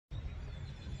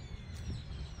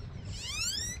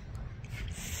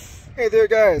Hey there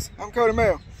guys, I'm Cody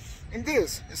Mail, and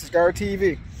this is Cigar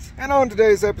TV. And on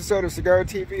today's episode of Cigar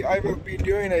TV, I will be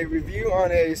doing a review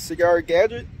on a cigar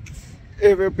gadget.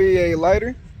 It will be a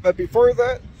lighter, but before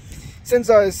that,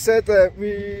 since I said that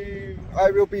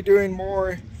I will be doing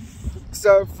more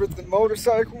stuff with the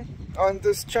motorcycle on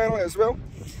this channel as well,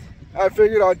 I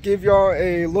figured I'd give y'all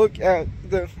a look at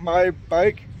my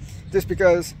bike, just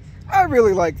because I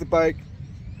really like the bike.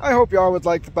 I hope y'all would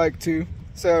like the bike too.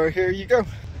 So here you go.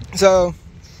 So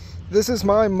this is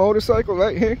my motorcycle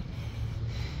right here.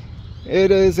 It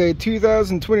is a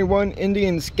 2021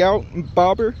 Indian Scout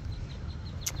Bobber,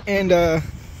 and I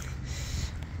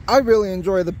really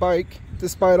enjoy the bike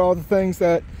despite all the things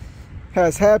that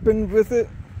has happened with it.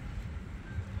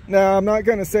 Now, I'm not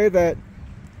going to say that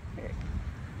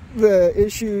the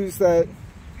issues that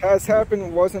has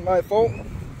happened wasn't my fault,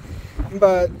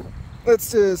 but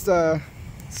let's just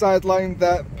sideline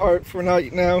that part for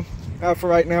right now.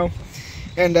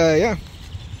 And yeah,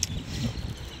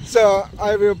 so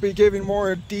I will be giving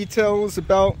more details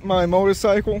about my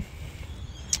motorcycle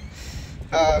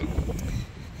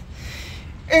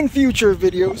in future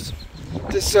videos,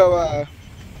 just so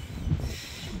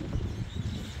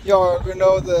y'all will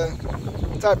know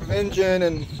the type of engine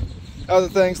and other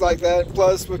things like that.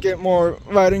 Plus we'll get more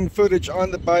riding footage on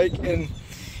the bike in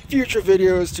future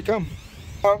videos to come.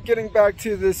 Getting back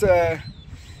to this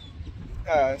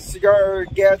cigar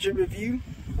gadget review,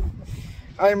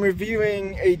 I'm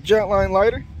reviewing a jetline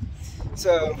lighter.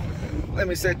 So let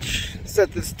me set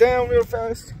this down real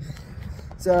fast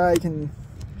so I can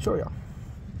show y'all.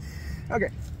 Okay,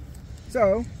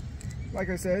 so like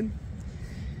I said,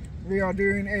 we are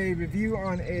doing a review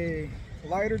on a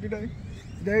lighter today.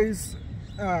 Today's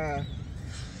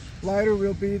lighter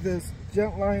will be this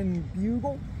jetline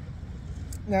bugle.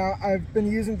 Now, I've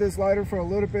been using this lighter for a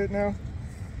little bit now,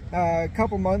 a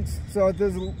couple months, so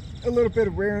there's a little bit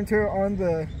of wear and tear on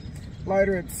the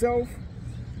lighter itself,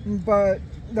 but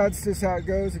that's just how it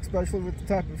goes, especially with the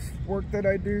type of work that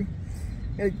I do.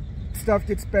 Stuff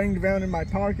gets banged around in my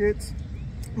pockets,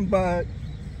 but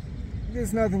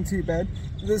there's nothing too bad.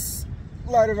 This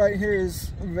lighter right here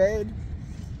is red.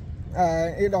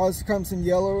 It also comes in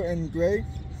yellow and gray.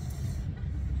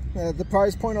 The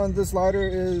price point on this lighter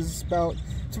is about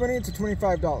 $20 to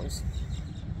 $25.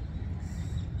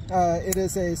 It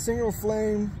is a single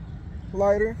flame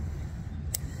lighter.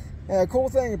 A cool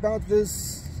thing about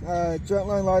this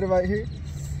jetline lighter right here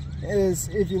is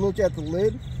if you look at the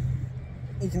lid,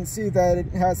 you can see that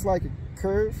it has like a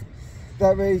curve.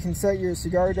 That way you can set your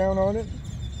cigar down on it.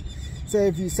 Say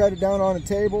if you set it down on a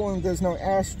table and there's no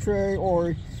ashtray,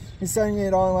 or you're setting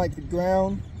it on like the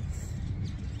ground,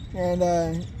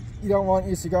 and you don't want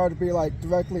your cigar to be like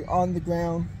directly on the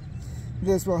ground,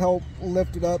 this will help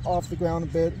lift it up off the ground a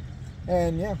bit.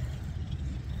 And yeah,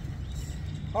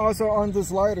 also on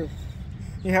this lighter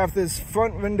you have this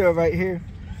front window right here.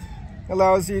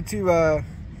 Allows you to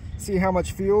see how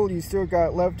much fuel you still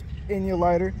got left in your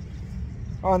lighter.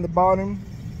 On the bottom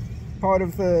part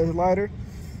of the lighter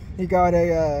you got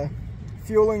a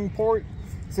fueling port,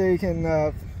 so you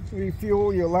can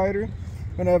refuel your lighter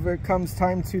whenever it comes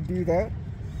time to do that.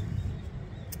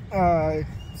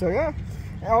 So yeah,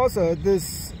 also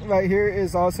this right here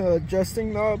is also an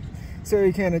adjusting knob, so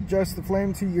you can adjust the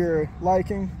flame to your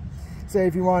liking. Say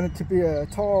if you want it to be a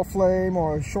tall flame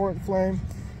or a short flame,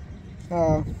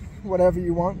 whatever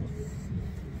you want.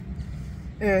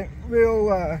 It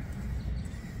will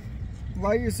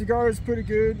light your cigars pretty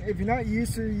good. If you're not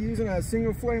used to using a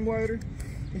single flame lighter,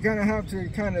 you have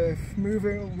to move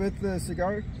it with the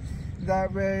cigar.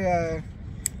 That way,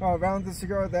 around the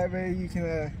cigar, that way you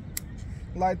can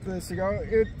light the cigar.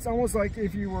 It's almost like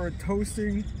if you were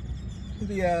toasting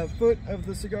the foot of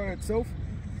the cigar itself.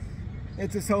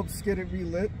 It just helps get it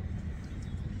relit.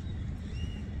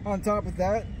 On top of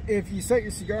that, if you set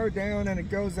your cigar down and it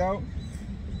goes out,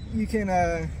 you can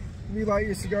relight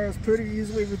your cigars pretty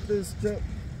easily with this jet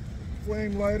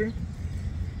flame lighter.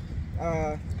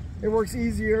 It works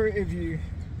easier if you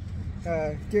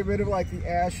get rid of like the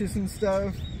ashes and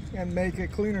stuff and make a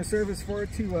cleaner surface for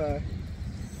it to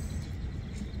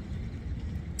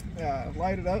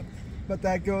light it up. But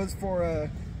that goes for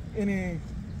any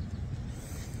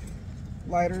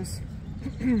lighters.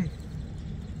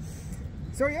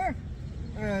 So yeah,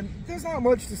 and there's not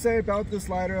much to say about this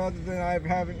lighter other than I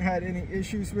haven't had any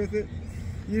issues with it.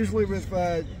 Usually with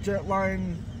jet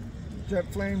flame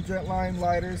jetline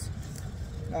lighters,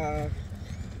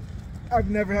 I've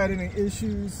never had any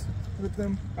issues with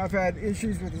them. I've had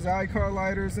issues with Cigar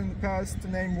lighters in the past, to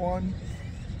name one.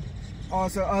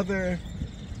 Also other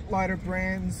lighter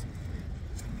brands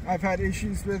I've had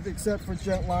issues with, except for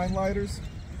jetline lighters.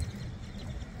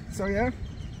 So yeah,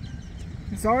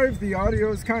 sorry if the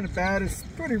audio is kind of bad. It's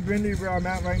pretty windy where I'm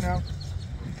at right now.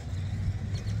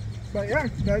 But yeah,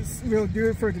 we'll do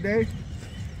it for today.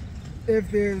 If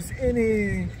there's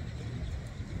anything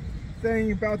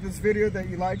about this video that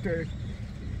you liked or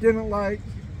didn't like,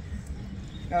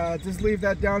 just leave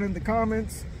that down in the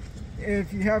comments.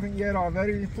 If you haven't yet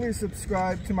already, please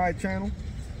subscribe to my channel.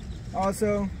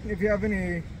 Also, if you have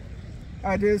any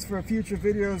ideas for future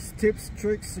videos, tips,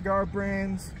 tricks, cigar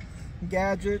brands,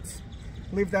 gadgets,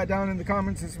 leave that down in the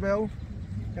comments as well,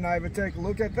 and I would take a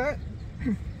look at that.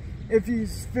 If you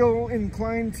feel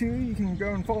inclined to, you can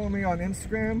go and follow me on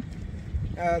Instagram.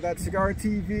 That's Cigar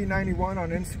TV 91 on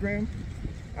Instagram.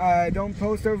 I don't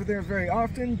post over there very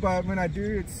often, but when I do,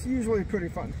 it's usually pretty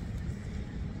fun.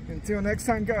 Until next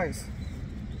time, guys,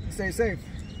 stay safe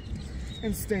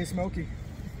and stay smoky.